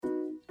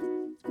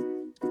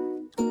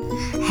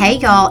Hey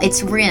y'all,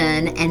 it's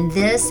Ren, and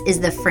this is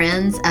the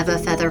Friends of a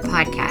Feather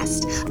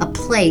podcast, a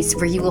place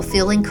where you will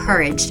feel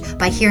encouraged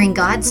by hearing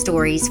God's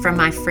stories from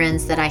my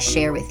friends that I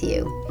share with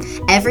you.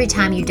 Every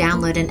time you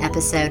download an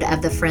episode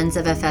of the Friends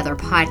of a Feather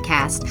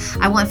podcast,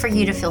 I want for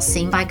you to feel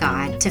seen by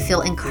God, to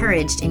feel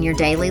encouraged in your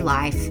daily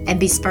life, and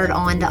be spurred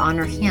on to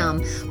honor Him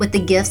with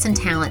the gifts and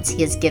talents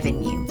He has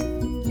given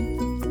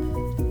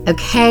you.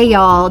 Okay,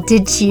 y'all,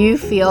 did you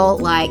feel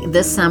like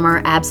this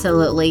summer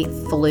absolutely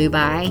flew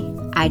by?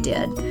 I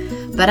did.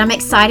 But I'm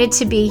excited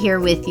to be here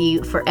with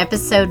you for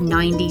episode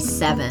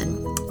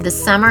 97. The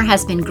summer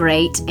has been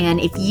great,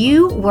 and if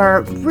you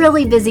were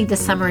really busy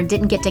this summer and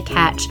didn't get to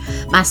catch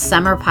my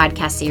summer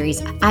podcast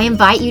series, I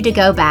invite you to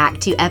go back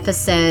to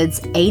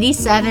episodes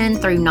 87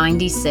 through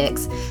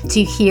 96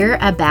 to hear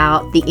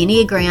about the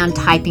Enneagram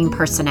Typing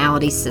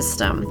Personality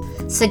System.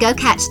 So go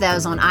catch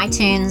those on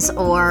iTunes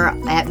or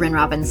at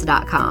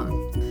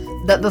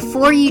renrobbins.com. But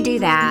before you do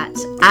that,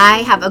 I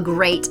have a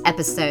great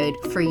episode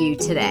for you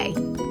today.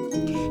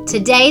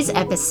 Today's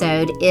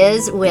episode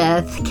is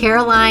with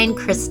Caroline,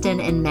 Kristen,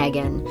 and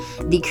Megan,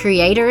 the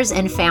creators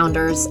and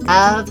founders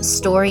of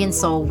Story and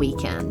Soul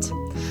Weekend.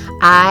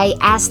 I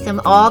asked them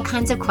all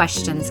kinds of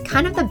questions,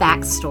 kind of the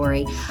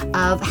backstory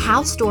of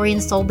how Story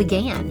and Soul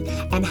began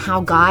and how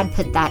God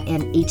put that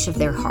in each of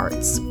their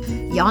hearts.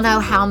 Y'all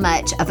know how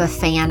much of a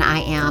fan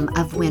I am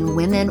of when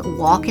women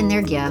walk in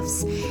their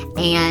gifts,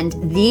 and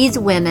these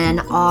women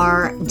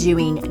are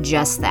doing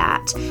just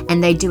that.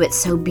 And they do it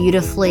so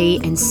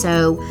beautifully and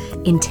so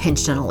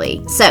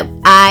intentionally. So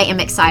I am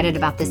excited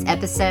about this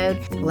episode.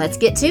 Let's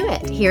get to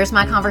it. Here's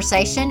my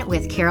conversation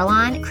with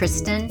Caroline,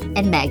 Kristen,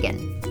 and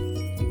Megan.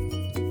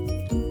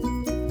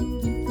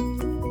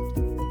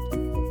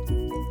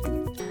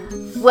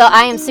 Well,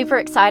 I am super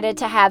excited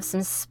to have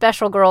some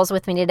special girls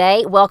with me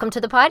today. Welcome to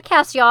the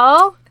podcast,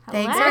 y'all.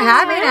 Thanks for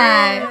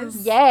having us.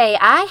 Yay.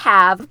 I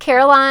have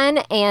Caroline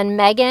and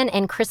Megan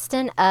and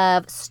Kristen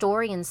of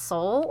Story and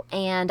Soul,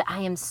 and I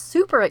am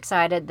super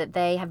excited that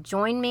they have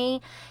joined me,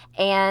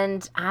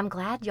 and I'm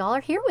glad y'all are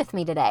here with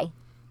me today.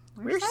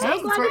 We're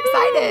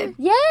excited.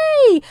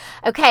 Yay.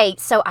 Okay,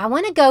 so I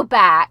want to go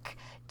back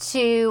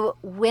to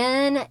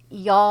when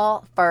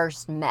y'all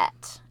first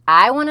met.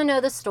 I want to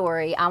know the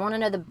story. I want to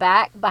know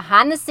the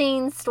behind the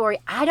scenes story.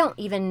 I don't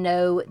even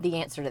know the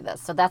answer to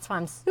this. So that's why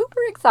I'm super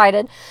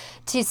excited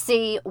to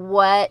see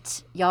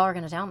what y'all are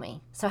going to tell me.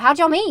 So how'd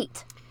y'all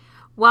meet?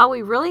 Well,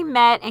 we really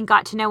met and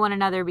got to know one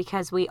another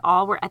because we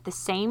all were at the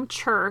same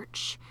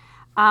church.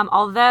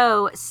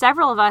 Although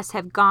several of us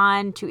have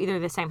gone to either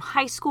the same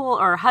high school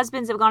or our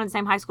husbands have gone to the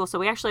same high school. So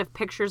we actually have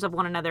pictures of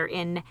one another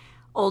in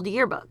old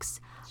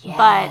yearbooks. Yes.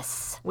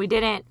 But we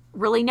didn't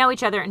really know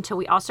each other until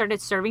we all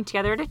started serving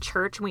together at a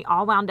church, and we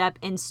all wound up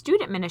in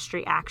student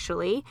ministry,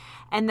 actually.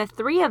 And the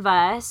three of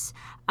us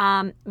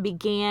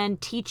began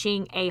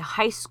teaching a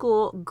high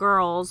school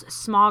girls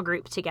small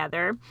group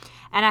together.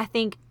 And I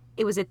think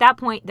it was at that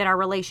point that our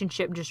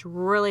relationship just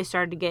really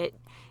started to get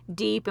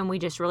deep, and we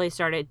just really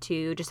started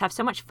to just have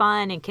so much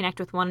fun and connect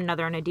with one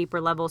another on a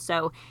deeper level.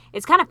 So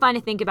it's kind of fun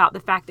to think about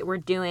the fact that we're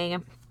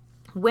doing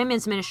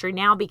women's ministry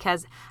now,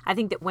 because I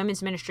think that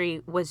women's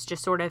ministry was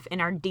just sort of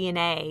in our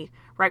DNA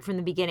right from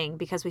the beginning,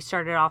 because we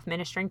started off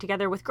ministering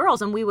together with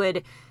girls, and we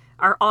would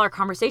all our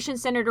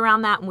conversations centered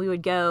around that. And we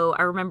would go,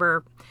 I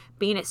remember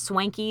being at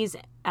Swanky's.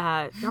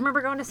 You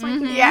remember going to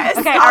Swanky's? Mm-hmm. Yes.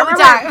 Okay, all the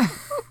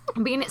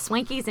time. Being at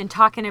Swanky's and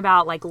talking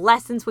about like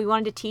lessons we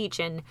wanted to teach,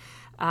 and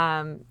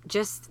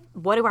just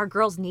what do our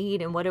girls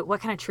need, and what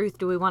kind of truth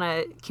do we want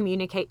to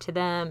communicate to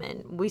them,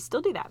 and we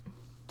still do that.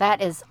 That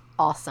is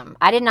awesome.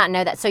 I did not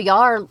know that. So y'all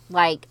are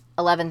like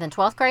 11th and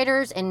 12th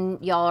graders,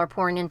 and y'all are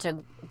pouring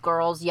into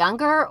girls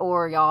younger,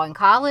 or y'all in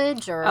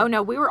college, or? Oh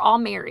no, we were all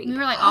married. We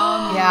were like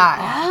all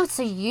Yeah. Oh,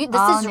 so this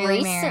all is newly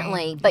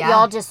recently, married. but Yeah.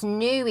 y'all just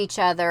knew each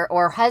other,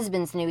 or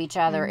husbands knew each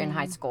other in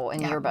high school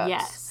in yearbooks.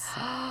 Yes.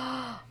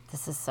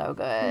 This is so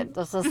good.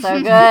 This is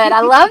so good.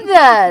 I love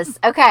this.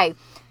 Okay.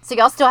 So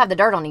y'all still have the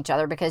dirt on each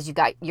other because you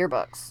got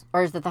yearbooks,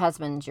 or is it the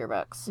husband's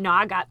yearbooks? No,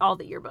 I got all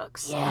the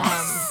yearbooks.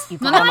 Yes. You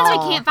Well, got the them ones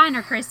all. we can't find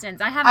are Kristen's.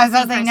 I I haven't was seen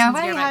about to say, Kristen's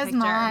nobody yearbook has picture.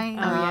 mine.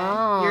 Oh, yeah.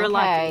 Oh, You're okay.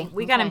 lucky.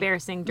 We got Okay.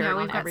 embarrassing dirt Yeah,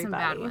 we've on got everybody. some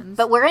bad ones.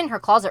 But we're in her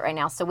closet right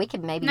now, so we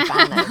could maybe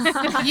find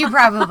this. You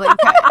probably could.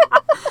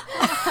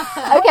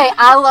 Okay,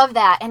 I love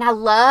that. And I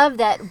love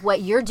that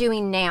what you're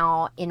doing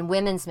now in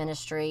women's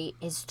ministry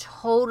is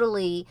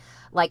totally,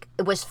 like,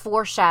 it was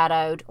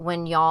foreshadowed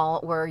when y'all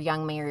were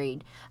young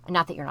married.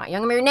 Not that you're not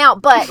young married now,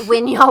 but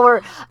when y'all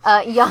were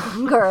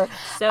younger.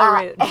 So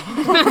rude. At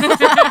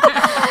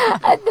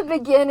the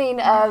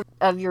beginning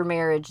of your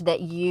marriage,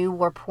 that you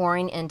were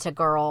pouring into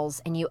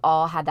girls and you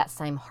all had that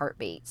same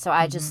heartbeat. So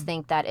I just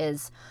think that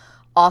is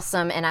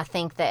awesome. And I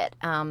think that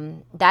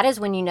that is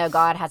when you know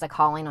God has a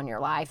calling on your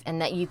life,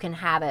 and that you can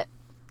have it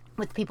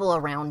with people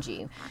around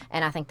you.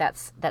 And I think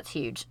that's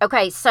huge.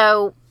 Okay,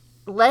 so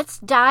let's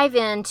dive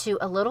into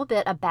a little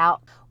bit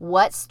about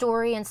what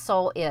Story and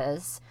Soul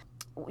is.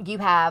 You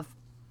have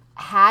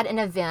had an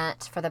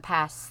event for the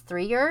past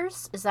 3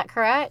 years. Is that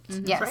correct?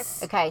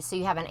 Yes. Okay, so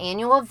you have an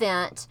annual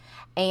event,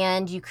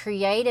 and you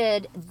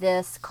created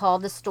this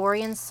called the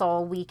Story and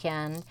Soul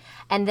Weekend.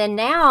 And then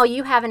now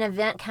you have an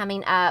event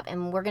coming up,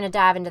 and we're going to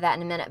dive into that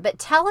in a minute. But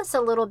tell us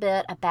a little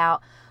bit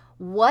about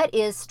what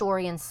is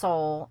Story and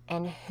Soul,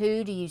 and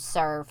who do you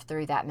serve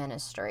through that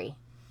ministry?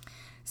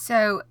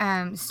 So,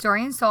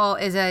 Story and Soul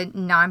is a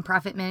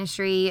nonprofit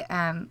ministry.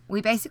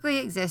 We basically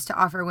exist to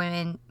offer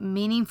women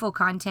meaningful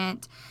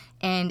content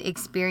and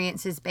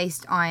experiences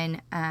based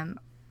on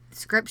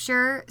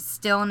scripture,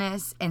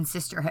 stillness, and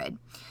sisterhood.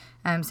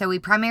 So we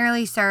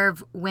primarily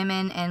serve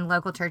women in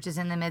local churches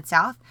in the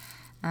Mid-South,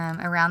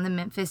 around the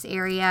Memphis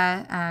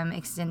area,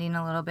 extending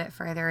a little bit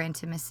further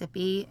into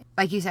Mississippi.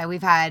 Like you said,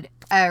 we've had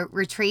a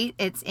retreat.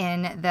 It's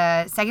in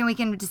the second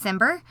weekend of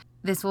December.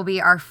 This will be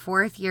our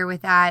 4th year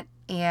with that.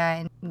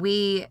 And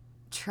we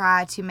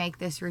try to make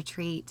this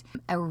retreat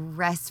a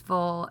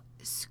restful,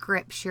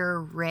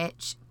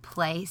 scripture-rich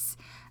place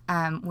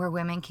where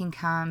women can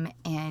come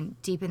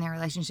and deepen their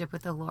relationship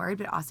with the Lord,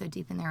 but also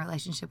deepen their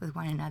relationship with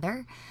one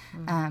another.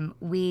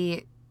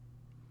 We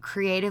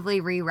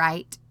creatively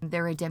rewrite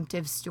the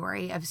redemptive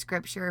story of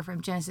Scripture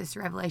from Genesis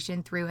to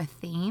Revelation through a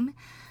theme.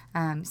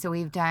 So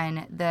we've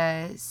done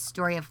the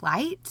story of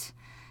light,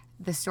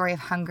 the story of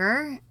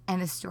hunger,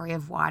 and the story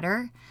of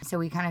water. So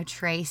we kind of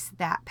trace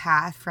that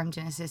path from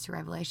Genesis to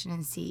Revelation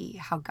and see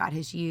how God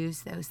has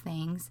used those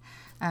things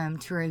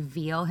to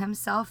reveal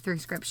himself through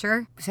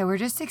Scripture. So we're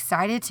just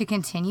excited to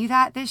continue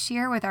that this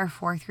year with our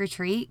 4th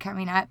retreat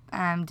coming up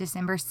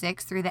December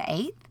 6th through the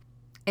 8th.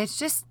 It's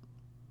just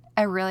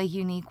a really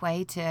unique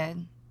way to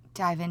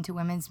dive into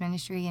women's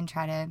ministry and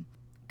try to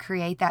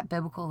create that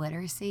biblical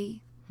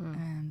literacy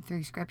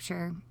through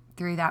Scripture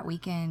through that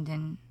weekend.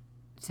 And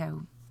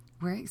so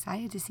we're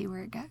excited to see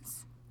where it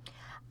goes.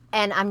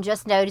 And I'm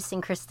just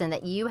noticing, Kristen,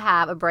 that you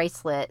have a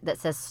bracelet that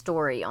says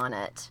story on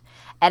it.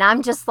 And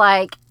I'm just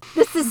like,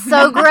 this is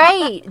so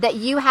great that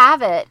you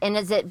have it. And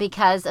is it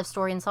because of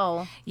Story and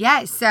Soul?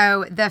 Yeah.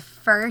 So the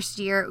first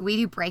year, we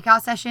do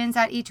breakout sessions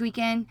at each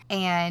weekend.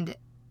 And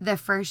the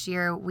first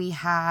year we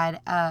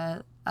had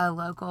a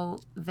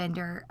local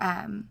vendor,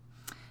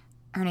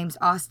 her name's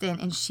Austin,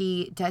 and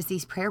she does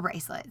these prayer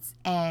bracelets.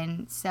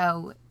 And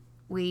so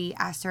we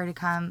asked her to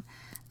come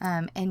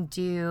and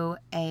do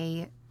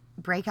a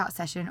breakout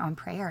session on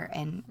prayer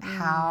and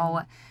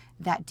how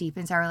that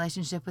deepens our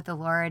relationship with the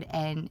Lord.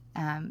 And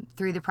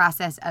through the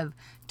process of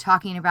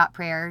talking about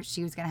prayer,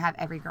 she was going to have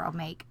every girl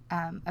make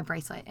a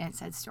bracelet, and it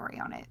said story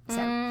on it.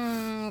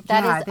 So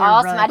that is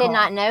awesome. Really I did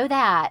not know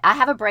that. I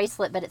have a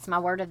bracelet, but it's my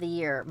word of the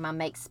year, my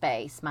make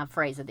space, my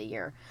phrase of the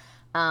year.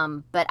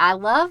 But I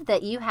love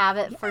that you have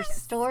it for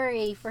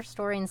Story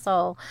and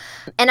Soul.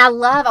 And I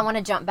want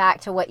to jump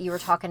back to what you were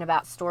talking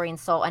about, Story and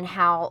Soul, and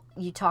how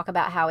you talk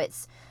about how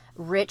it's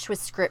rich with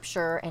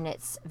Scripture and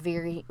it's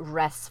very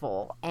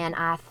restful. And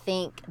I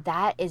think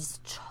that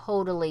is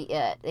totally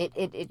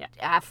it.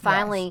 I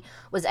finally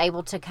was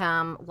able to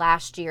come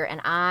last year,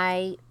 and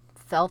I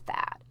felt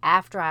that.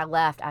 After I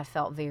left, I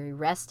felt very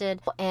rested,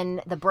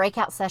 and the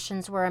breakout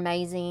sessions were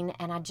amazing,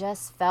 and I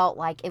just felt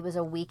like it was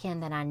a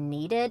weekend that I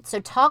needed. So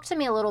talk to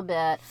me a little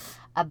bit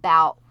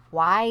about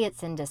why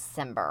it's in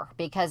December,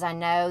 because I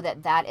know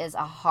that is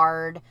a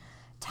hard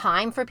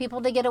time for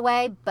people to get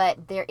away, but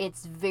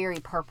it's very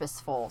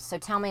purposeful. So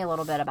tell me a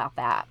little bit about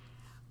that.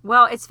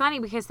 Well, it's funny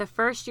because the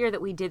first year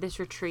that we did this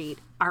retreat,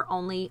 our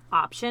only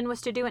option was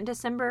to do it in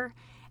December.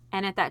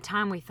 And at that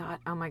time, we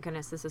thought, oh my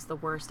goodness, this is the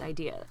worst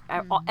idea.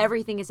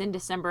 Everything is in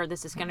December.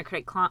 This is going to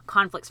create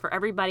conflicts for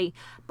everybody.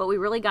 But we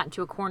really got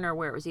into a corner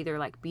where it was either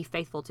like, be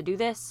faithful to do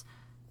this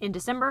in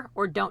December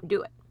or don't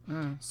do it.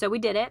 So we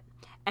did it.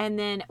 And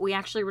then we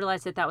actually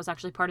realized that was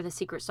actually part of the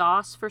secret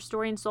sauce for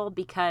Story and Soul,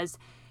 because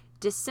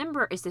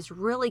December is this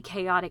really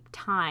chaotic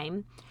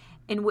time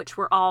in which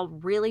we're all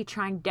really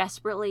trying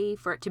desperately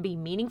for it to be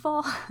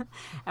meaningful.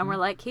 And we're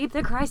like, keep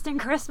the Christ in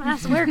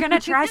Christmas. We're going to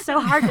try so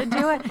hard to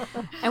do it.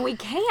 And we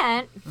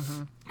can't.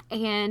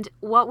 And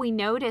what we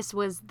noticed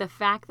was the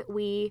fact that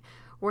we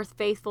were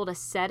faithful to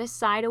set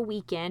aside a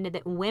weekend, and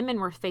that women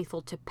were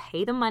faithful to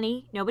pay the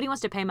money. Nobody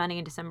wants to pay money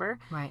in December.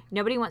 Right.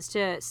 Nobody wants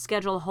to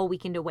schedule a whole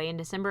weekend away in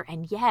December.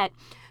 And yet,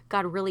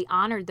 God really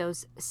honored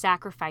those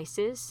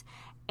sacrifices.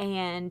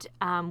 And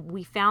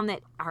we found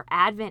that our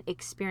Advent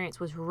experience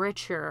was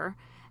richer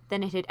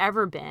than it had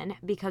ever been,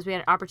 because we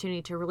had an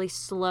opportunity to really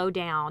slow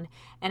down.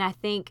 And I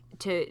think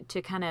to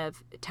kind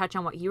of touch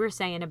on what you were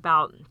saying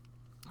about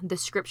the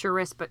Scripture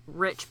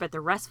rich, but the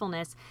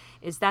restfulness,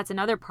 is that's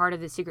another part of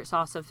the secret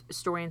sauce of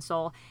Story and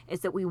Soul,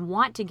 is that we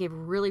want to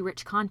give really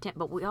rich content,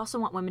 but we also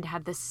want women to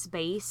have the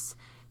space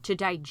to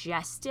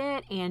digest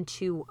it and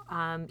to,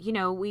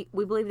 we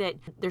believe that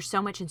there's so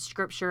much in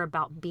Scripture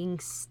about being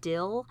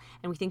still,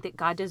 and we think that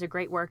God does a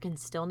great work in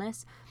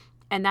stillness.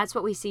 And that's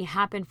what we see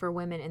happen for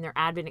women in their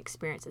Advent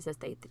experiences, as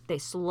they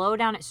slow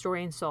down at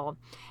Story and Soul,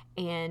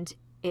 and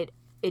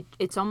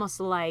it's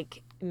almost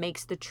like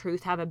makes the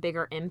truth have a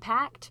bigger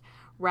impact,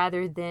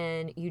 rather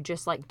than you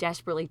just like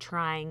desperately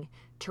trying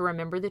to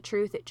remember the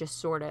truth. It just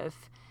sort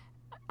of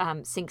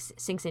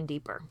sinks in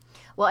deeper.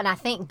 Well, and I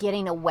think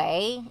getting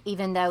away,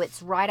 even though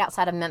it's right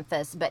outside of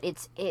Memphis, but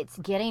it's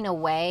getting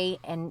away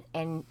and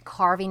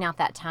carving out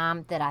that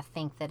time that I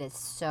think that is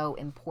so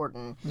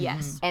important.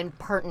 Yes. And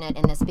pertinent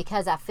in this,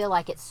 because I feel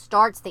like it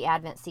starts the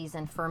Advent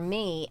season for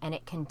me and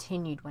it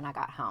continued when I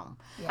got home.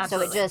 Yes.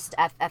 So it just,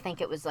 I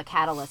think it was a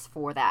catalyst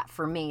for that,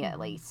 for me at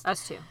least.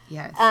 Us too.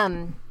 Yes.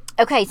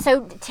 Okay,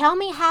 so tell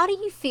me, how do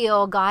you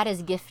feel God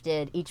has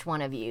gifted each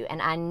one of you?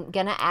 And I'm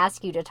going to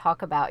ask you to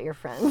talk about your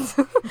friends.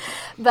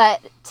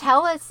 But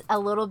tell us a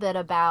little bit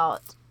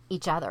about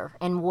each other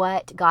and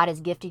what God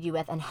has gifted you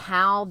with and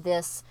how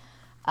this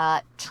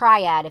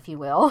triad, if you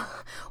will,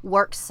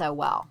 works so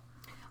well.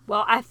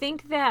 Well, I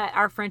think that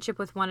our friendship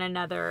with one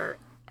another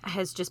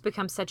has just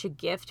become such a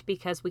gift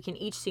because we can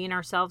each see in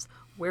ourselves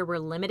where we're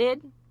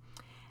limited.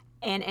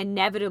 And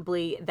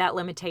inevitably, that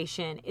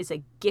limitation is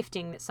a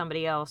gifting that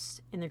somebody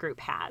else in the group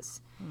has.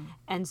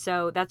 And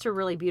so that's a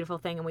really beautiful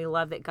thing. And we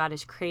love that God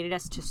has created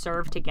us to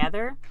serve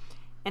together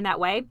in that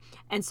way.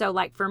 And so,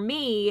 like, for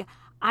me,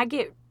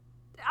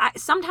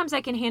 sometimes I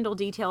can handle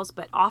details,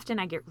 but often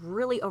I get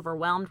really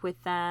overwhelmed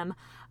with them.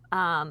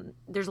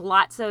 There's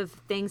lots of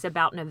things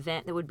about an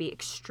event that would be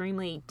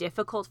extremely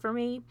difficult for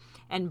me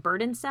and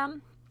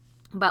burdensome.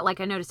 But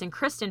like I noticed in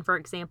Kristen, for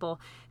example,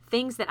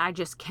 things that I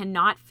just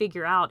cannot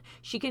figure out,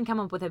 she can come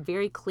up with a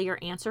very clear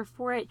answer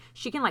for it.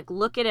 She can like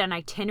look at an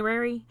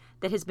itinerary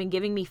that has been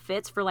giving me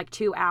fits for like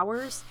 2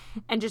 hours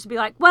and just be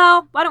like,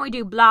 well, why don't we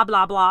do blah,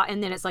 blah, blah.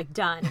 And then it's like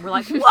done. We're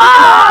like,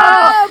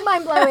 whoa,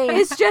 Mind blowing.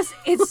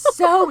 It's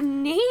so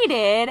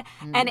needed.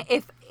 And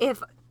if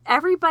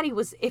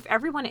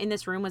everyone in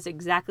this room was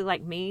exactly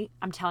like me,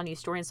 I'm telling you,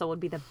 Story and Soul would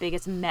be the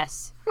biggest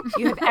mess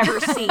you have ever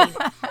seen.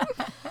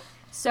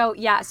 So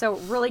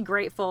really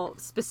grateful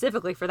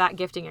specifically for that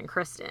gifting in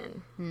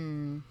Kristen.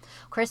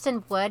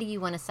 Kristen, what do you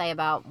want to say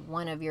about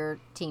one of your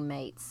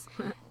teammates?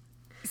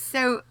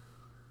 So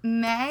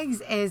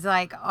Megs is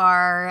like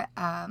our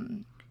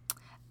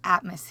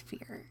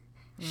atmosphere.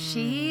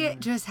 She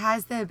just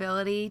has the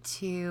ability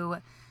to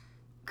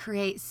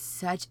create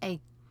such a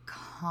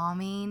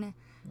calming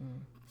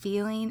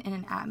feeling in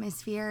an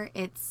atmosphere.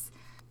 It's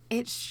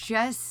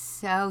just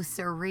so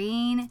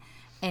serene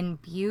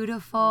and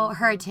beautiful.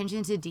 Her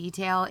attention to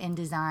detail in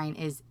design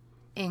is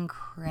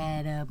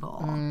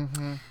incredible.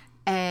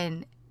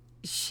 And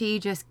she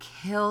just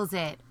kills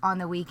it on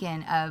the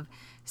weekend of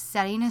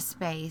setting a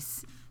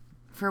space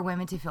for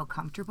women to feel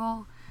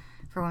comfortable,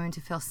 for women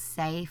to feel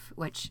safe,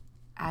 which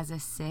as a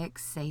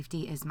 6,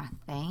 safety is my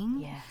thing.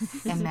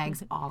 Yes. And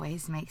Megs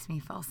always makes me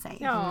feel safe.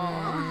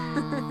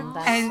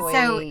 That's And sweet.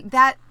 so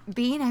that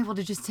being able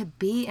to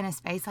be in a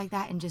space like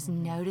that and just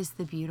notice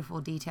the beautiful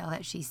detail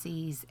that she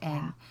sees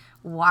and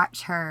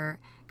watch her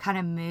kind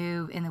of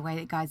move in the way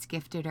that God's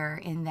gifted her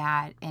in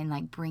that and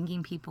like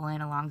bringing people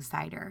in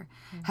alongside her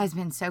has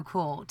been so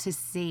cool to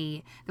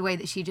see the way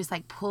that she just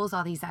like pulls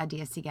all these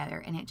ideas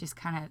together and it just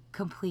kind of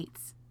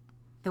completes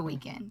the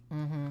weekend.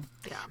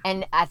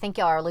 And I think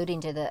y'all are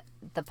alluding to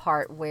the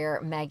part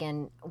where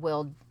Megan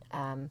will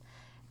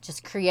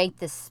just create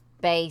this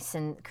space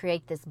and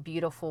create this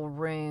beautiful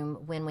room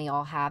when we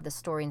all have the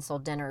Story and Soul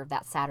dinner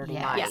that Saturday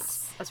night.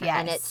 Yes, that's right. Yes.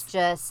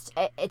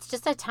 And it's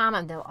just a time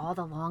of all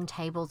the long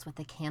tables with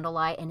the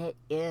candlelight, and it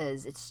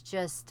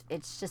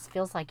just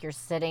feels like you're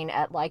sitting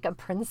at like a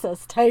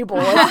princess table.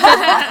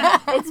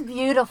 It's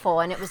beautiful,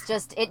 and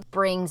it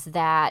brings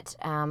that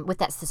with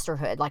that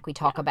sisterhood like we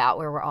talk about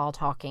where we're all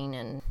talking,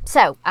 and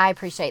so I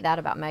appreciate that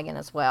about Megan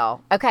as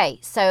well. Okay,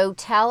 so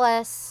tell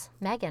us,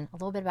 Megan, a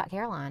little bit about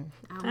Caroline.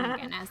 Oh my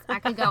goodness. I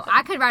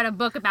could write a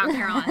book about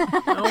Caroline.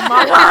 Oh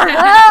my word.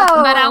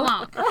 But I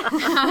won't.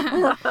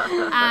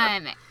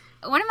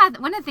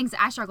 One of the things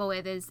that I struggle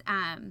with is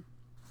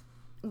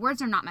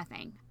words are not my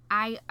thing.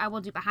 I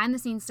will do behind the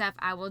scenes stuff.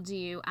 I will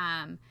do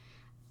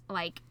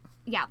like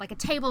a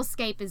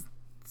tablescape is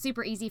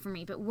super easy for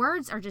me, but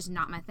words are just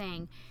not my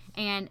thing.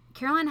 And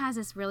Caroline has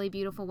this really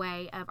beautiful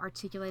way of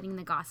articulating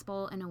the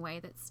gospel in a way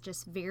that's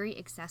just very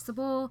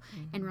accessible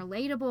and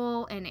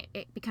relatable, and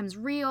it becomes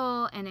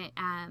real, and it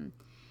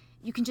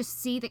you can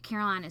just see that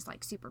Caroline is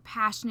like super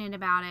passionate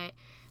about it,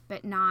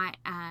 but not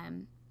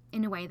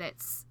in a way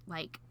that's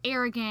like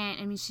arrogant.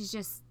 I mean, she's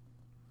just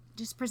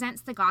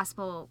presents the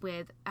gospel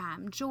with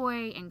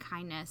joy and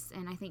kindness,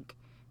 and I think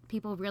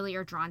people really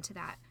are drawn to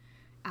that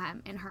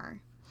in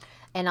her.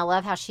 And I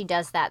love how she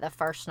does that the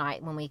first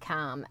night when we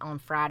come on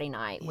Friday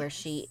night, where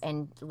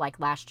and like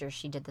last year,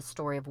 she did the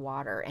story of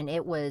water, and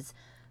it was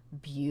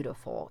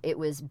beautiful. It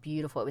was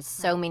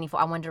so meaningful.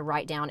 I wanted to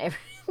write down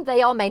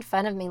they all made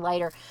fun of me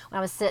later when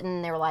I was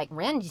sitting. They were like,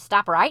 "Ren, did you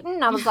stop writing?"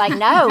 And I was like,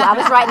 "No, I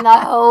was writing the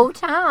whole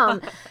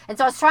time." And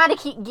so I was trying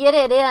to get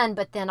it in,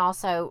 but then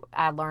also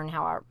I learned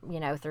how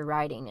through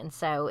writing. And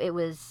so it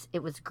was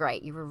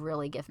great. You were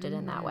really gifted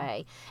in that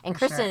way. And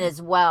Kristen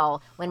as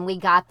well, when we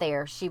got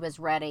there, she was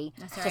ready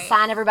to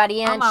sign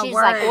everybody in. Oh, my She's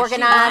word. like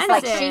organized, She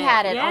like runs she it.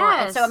 had it on.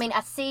 And Yes. so, I mean,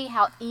 I see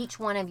how each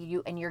one of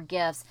you and your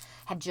gifts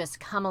had just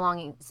come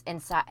along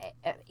inside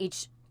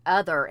each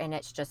other, and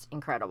it's just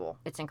incredible.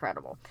 It's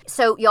incredible.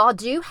 So y'all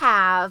do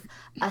have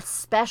a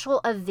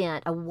special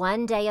event, a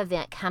one-day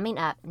event coming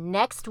up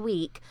next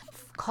week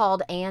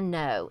called And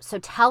Know. So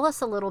tell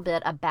us a little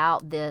bit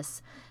about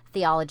this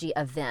theology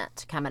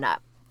event coming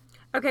up.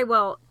 Okay,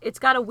 well, it's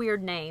got a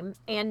weird name.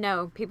 And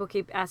Know. People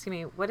keep asking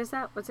me, what is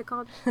that? What's it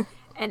called?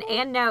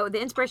 And Know,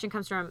 the inspiration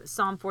comes from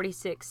Psalm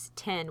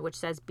 46:10, which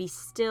says, "Be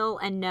still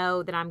and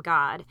know that I'm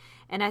God."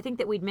 And I think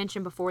that we'd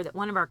mentioned before that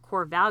one of our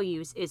core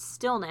values is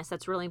stillness.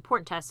 That's really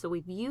important to us. So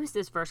we've used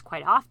this verse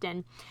quite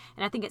often.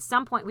 And I think at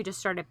some point we just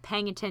started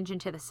paying attention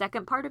to the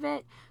second part of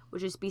it,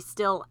 which is be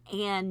still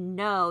and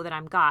know that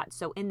I'm God.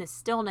 So in the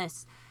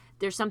stillness,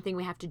 there's something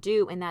we have to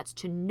do, and that's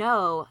to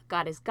know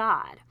God is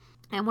God.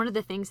 And one of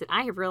the things that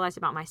I have realized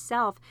about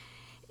myself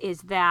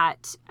is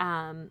that,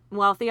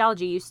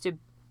 theology used to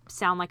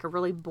sound like a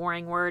really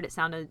boring word. It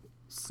sounded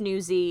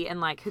snoozy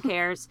and like, who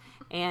cares?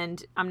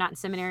 And I'm not in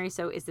seminary,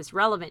 so is this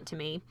relevant to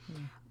me?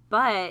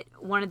 But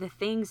one of the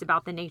things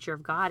about the nature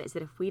of God is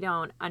that if we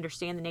don't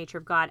understand the nature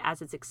of God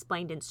as it's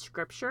explained in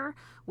Scripture,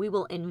 we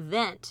will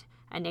invent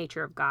a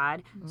nature of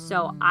God.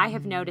 So I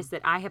have noticed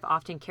that I have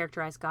often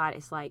characterized God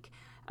as like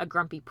a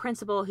grumpy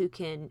principal who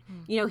can,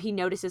 he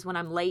notices when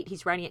I'm late,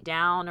 he's writing it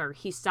down, or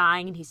he's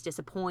sighing and he's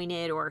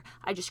disappointed, or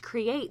I just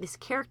create this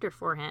character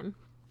for him.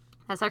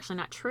 That's actually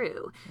not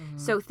true.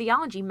 So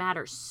theology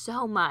matters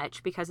so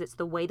much because it's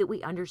the way that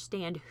we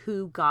understand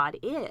who God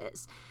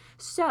is.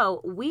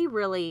 So we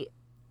really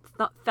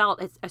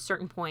felt at a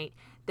certain point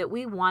that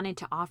we wanted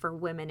to offer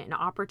women an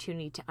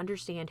opportunity to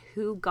understand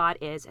who God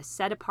is, a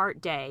set-apart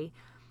day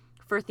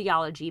for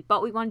theology,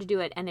 but we wanted to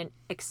do it in an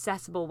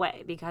accessible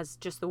way because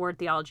just the word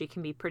theology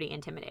can be pretty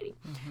intimidating.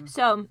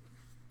 So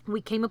we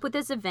came up with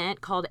this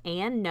event called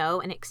And Know,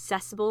 an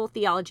accessible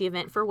theology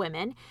event for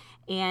women,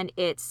 and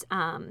it's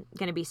going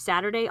to be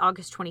Saturday,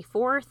 August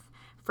 24th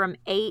from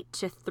 8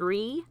 to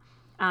 3.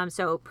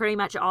 So pretty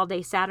much all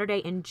day Saturday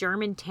in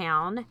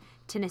Germantown,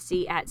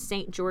 Tennessee at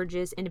St.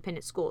 George's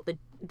Independent School,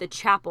 the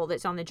chapel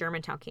that's on the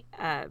Germantown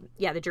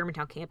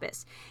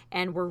campus.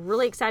 And we're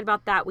really excited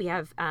about that. We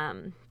have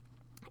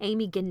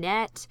Amy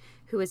Gannett,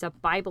 who is a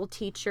Bible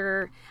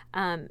teacher.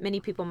 Many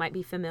people might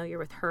be familiar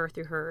with her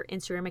through her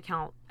Instagram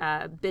account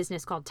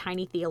business called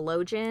Tiny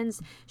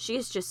Theologians. She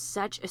is just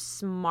such a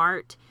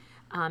smart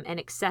and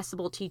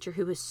accessible teacher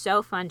who is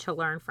so fun to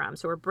learn from.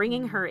 So we're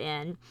bringing her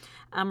in.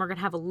 We're going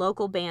to have a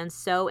local band,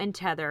 So and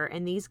Tether,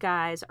 and these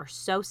guys are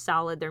so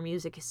solid. Their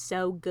music is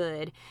so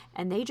good,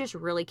 and they just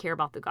really care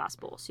about the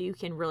gospel. So you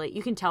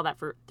can tell that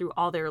through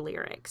all their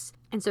lyrics.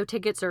 And so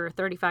tickets are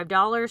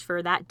 $35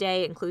 for that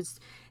day. It includes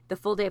the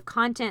full day of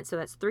content, so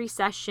that's 3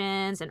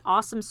 sessions, an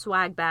awesome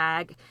swag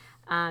bag.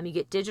 You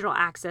get digital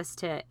access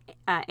to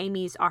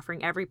Amy's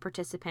offering every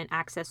participant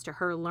access to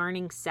her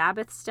Learning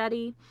Sabbath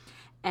study.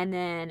 And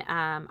then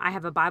I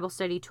have a Bible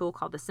study tool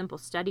called the Simple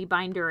Study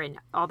Binder, and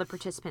all the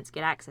participants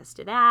get access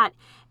to that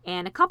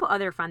and a couple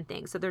other fun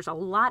things. So there's a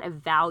lot of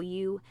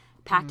value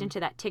packed into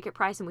that ticket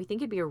price, and we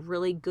think it'd be a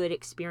really good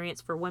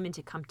experience for women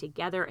to come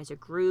together as a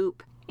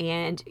group.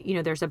 And,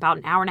 there's about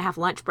an hour and a half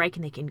lunch break,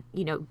 and they can,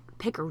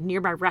 pick a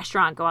nearby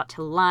restaurant, go out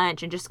to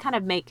lunch, and just kind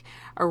of make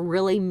a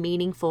really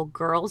meaningful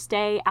girls'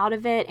 day out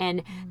of it.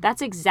 And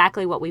that's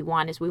exactly what we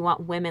want. Is we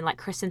want women, like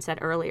Kristen said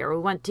earlier,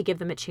 we want to give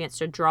them a chance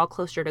to draw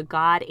closer to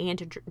God and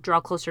to draw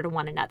closer to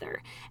one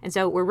another. And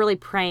so we're really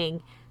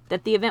praying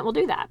that the event will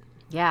do that.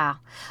 Yeah.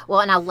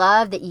 Well, and I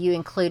love that you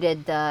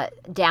included the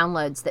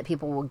downloads that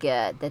people will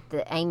get, that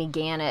the Amy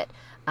Gannett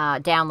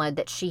download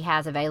that she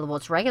has available.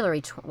 It's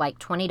regularly like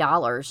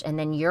 $20, and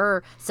then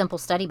your Simple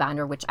Study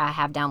Binder, which I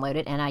have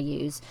downloaded and I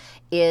use,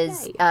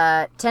 is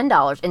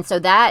 $10. And so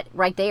that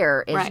right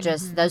there is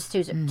just those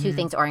two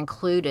things are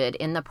included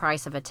in the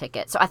price of a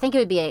ticket. So I think it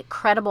would be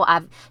incredible.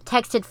 I've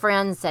texted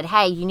friends, said,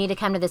 hey, you need to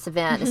come to this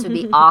event. This would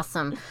be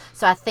awesome.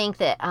 So I think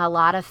that a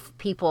lot of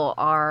people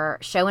are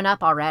showing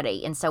up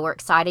already, and so we're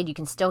excited. You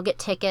can still get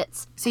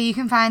tickets. So you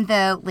can find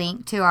the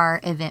link to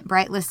our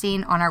Eventbrite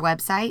listing on our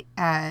website,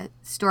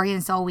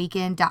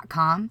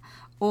 storyandsoulweekend.com,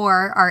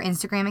 or our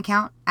Instagram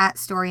account at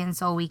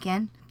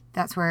storyandsoulweekend.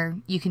 That's where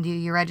you can do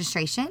your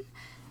registration.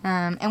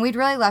 And we'd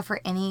really love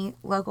for any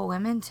local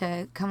women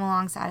to come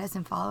alongside us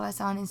and follow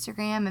us on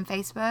Instagram and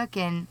Facebook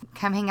and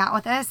come hang out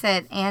with us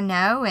at And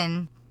Know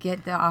and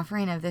get the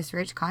offering of this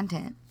rich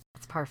content.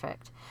 That's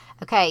perfect.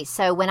 Okay,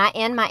 so when I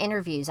end my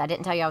interviews, I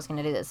didn't tell you I was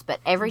going to do this, but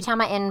every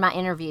time I end my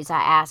interviews, I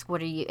ask,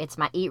 it's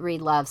my Eat,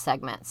 Read, Love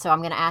segment. So I'm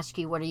going to ask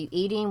you, what are you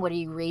eating? What are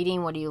you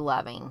reading? What are you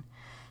loving?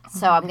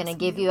 So I'm going to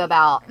give you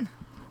about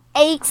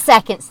 8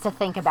 seconds to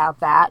think about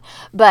that.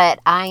 But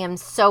I am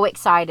so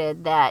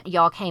excited that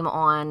y'all came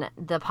on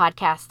the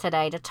podcast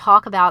today to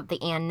talk about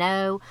the And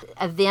Know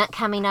event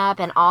coming up,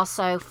 and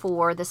also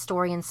for the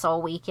Story and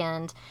Soul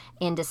Weekend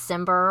in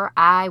December.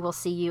 I will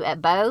see you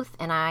at both,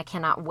 and I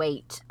cannot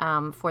wait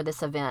for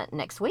this event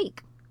next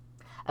week.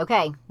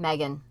 Okay,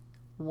 Megan,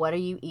 what are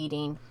you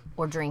eating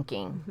or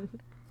drinking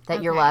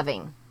that you're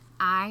loving?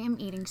 I am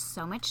eating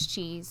so much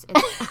cheese.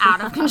 It's out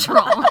of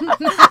control.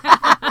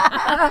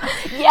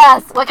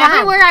 Yes. What kind?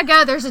 Everywhere I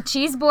go, there's a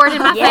cheese board in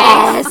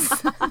my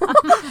face.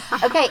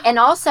 Okay, and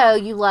also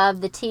you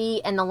love the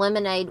tea and the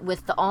lemonade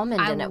with the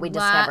almond in it. We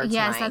discovered tonight.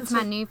 Yes, that's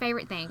my new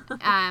favorite thing.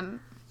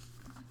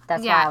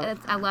 That's Yeah, why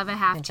I love a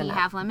half tea, that.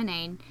 half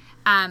lemonade.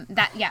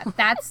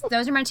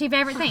 Those are my two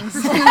favorite things.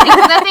 the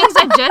things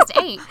I just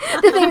ate.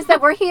 the things that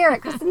were here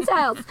at Kristen's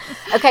house.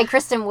 Okay,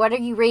 Kristen, what are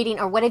you reading,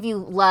 or what have you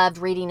loved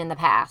reading in the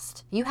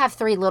past? You have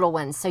 3 little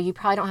ones, so you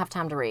probably don't have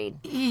time to read.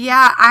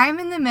 Yeah, I'm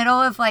in the middle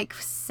of like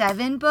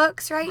 7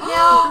 books right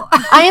now.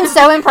 I am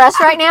so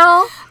impressed right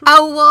now.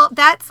 Oh, well,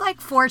 that's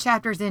like 4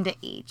 chapters into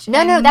each. No,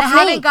 and that's I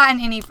haven't me.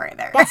 gotten any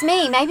further. That's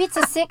me. Maybe it's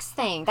a 6th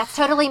thing. That's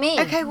totally me.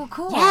 Okay, well,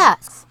 cool.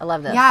 Yes. I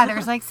love this. Yeah,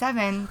 there's like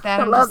 7 that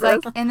I'm love just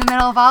like this. in the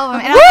middle of all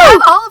of them. And I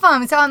love all of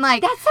them. So I'm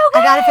like, That's so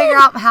I got to good. figure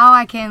out how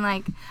I can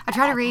like, I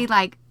try to read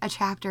like a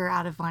chapter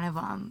out of one of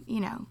them, you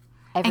know,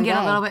 Every and get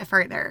day. a little bit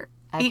further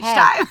each Okay.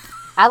 time.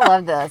 I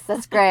love this.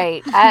 That's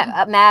great.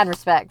 Mad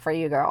respect for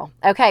you, girl.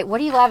 Okay,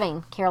 what are you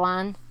loving,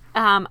 Caroline?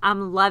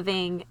 I'm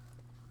loving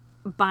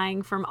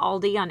buying from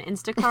Aldi on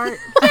Instacart.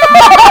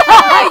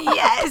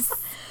 Yes.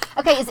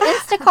 Okay, is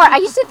Instacart, I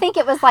used to think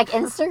it was like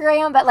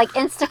Instagram, but like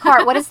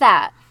Instacart, what is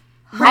that?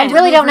 I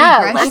really don't know.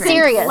 Delivery I'm groceries.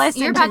 serious.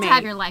 Listen You're to about me. to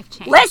have your life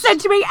changed. Listen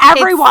to me,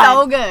 everyone.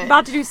 so good.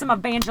 About to do some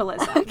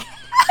evangelism.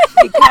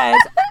 Because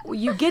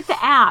you get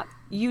the app,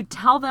 you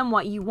tell them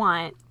what you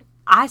want.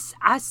 I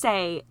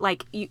say,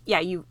 like,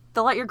 you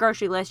fill out your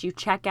grocery list, you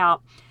check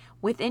out.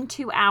 Within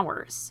 2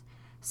 hours,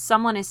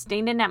 someone is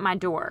standing at my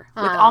door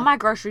with all my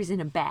groceries in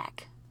a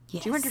bag.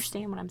 Yes. Do you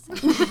understand what I'm saying?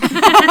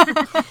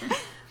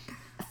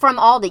 From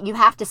Aldi. You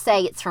have to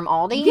say it's from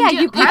Aldi? Yeah,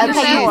 you pick Okay, your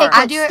you store. pick I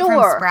what do it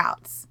store. from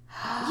Sprouts.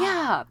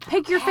 Yeah,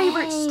 pick your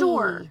favorite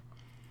store.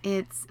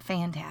 It's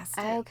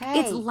fantastic. Okay.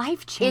 It's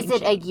life changing.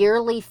 Is it a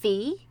yearly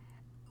fee?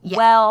 Yeah.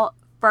 Well,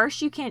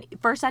 first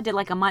I did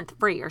like a month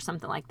free or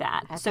something like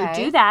that. So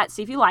Okay. do that,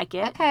 see if you like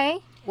it. Okay.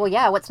 Well,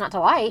 yeah, what's not to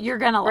like? You're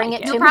gonna Bring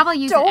like it it. to You'll probably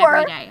use it door.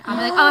 every day. I'll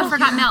be like, oh, I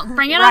forgot milk.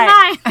 Bring it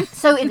Right. on by.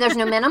 So there's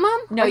no minimum?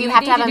 No, Or you have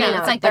to need have to a do it. minimum.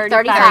 It's like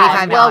 $35.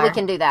 $35. Well, we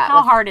can do that.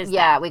 How hard is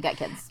Yeah, that? we got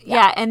kids.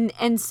 Yeah,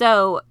 and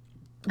so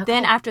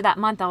then after that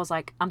month I was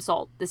like, I'm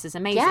sold. This is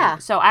amazing. Yeah.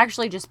 So I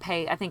actually just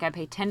pay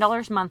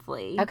 $10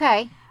 monthly.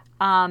 Okay.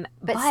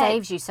 But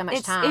saves you so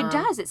much time. It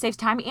does. It saves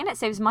time and it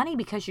saves money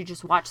because you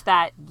just watch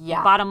that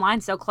Yeah. bottom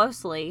line so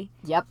closely.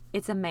 Yep.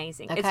 It's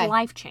amazing. Okay. It's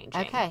life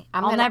changing. Okay.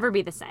 I'll never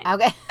be the same.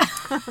 Okay.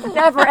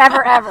 Never,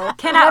 ever, ever.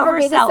 Cannot Never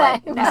be the oversell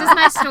it. same. This is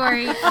my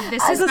story.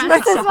 This is my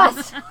This is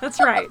my That's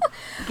right.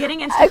 Getting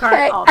Instacart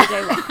Okay. all the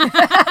day long.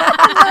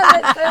 I love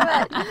it so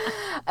much.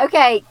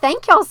 Okay,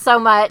 thank y'all so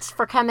much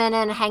for coming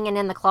and hanging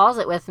in the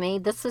closet with me.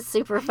 This was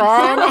super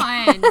fun.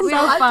 fun. We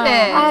loved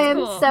it. I am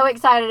Cool. so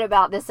excited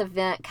about this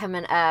event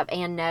coming up,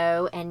 and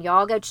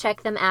y'all go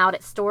check them out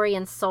at Story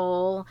and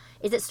Soul.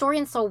 Is it Story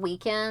and Soul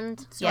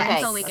Weekend? Story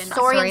and Soul Weekend.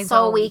 Story and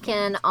Soul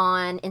Weekend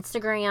on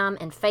Instagram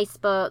and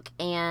Facebook,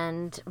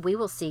 and we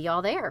will see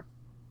y'all there.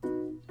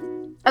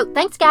 Oh,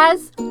 thanks,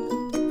 guys.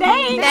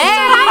 Thanks.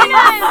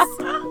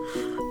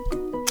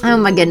 Oh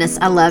my goodness,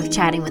 I love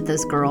chatting with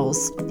those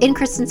girls in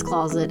Kristen's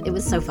closet. It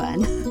was so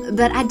fun.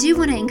 But I do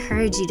want to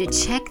encourage you to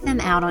check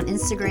them out on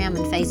Instagram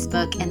and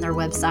Facebook and their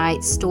website,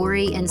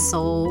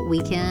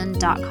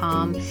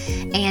 storyandsoulweekend.com.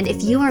 And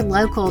if you are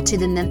local to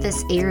the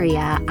Memphis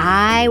area,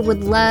 I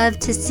would love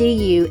to see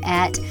you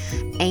at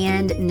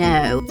And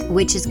No,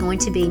 which is going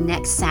to be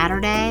next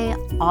Saturday,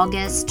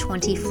 August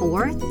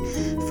 24th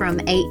from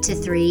 8 to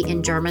 3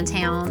 in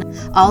Germantown.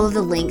 All of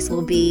the links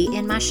will be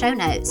in my show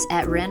notes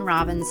at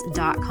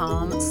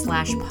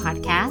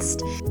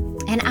renrobbins.com/podcast.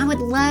 And I would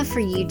love for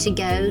you to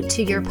go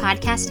to your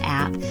podcast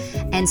app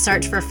and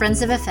search for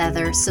Friends of a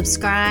Feather,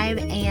 subscribe,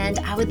 and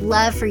I would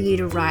love for you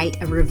to write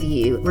a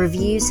review.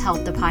 Reviews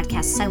help the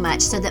podcast so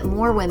much so that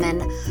more women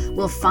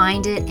will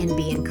find it and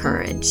be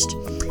encouraged.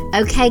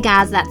 Okay,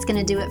 guys, that's going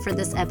to do it for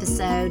this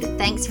episode.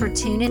 Thanks for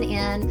tuning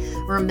in.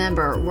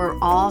 Remember, we're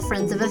all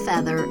friends of a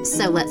feather,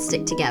 so let's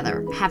stick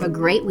together. Have a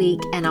great week,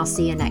 and I'll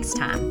see you next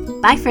time.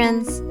 Bye,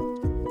 friends.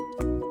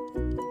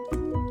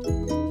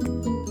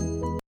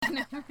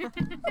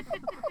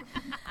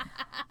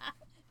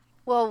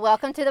 Well,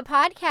 welcome to the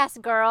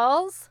podcast,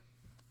 girls.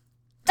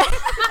 Thank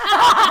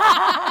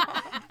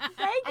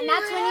And you.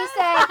 that's when you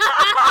say,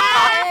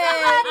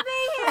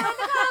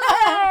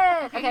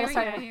 okay, Here let's we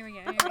start. go. Here we go.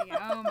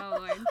 Oh my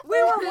lord.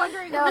 We were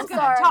wondering No, who's going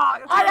sorry. to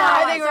talk. I know.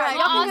 I think we're Sorry. like,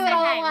 Y'all can all do it say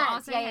all hey, at we'll all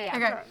once. say Yeah, hey. yeah,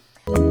 yeah.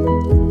 Okay.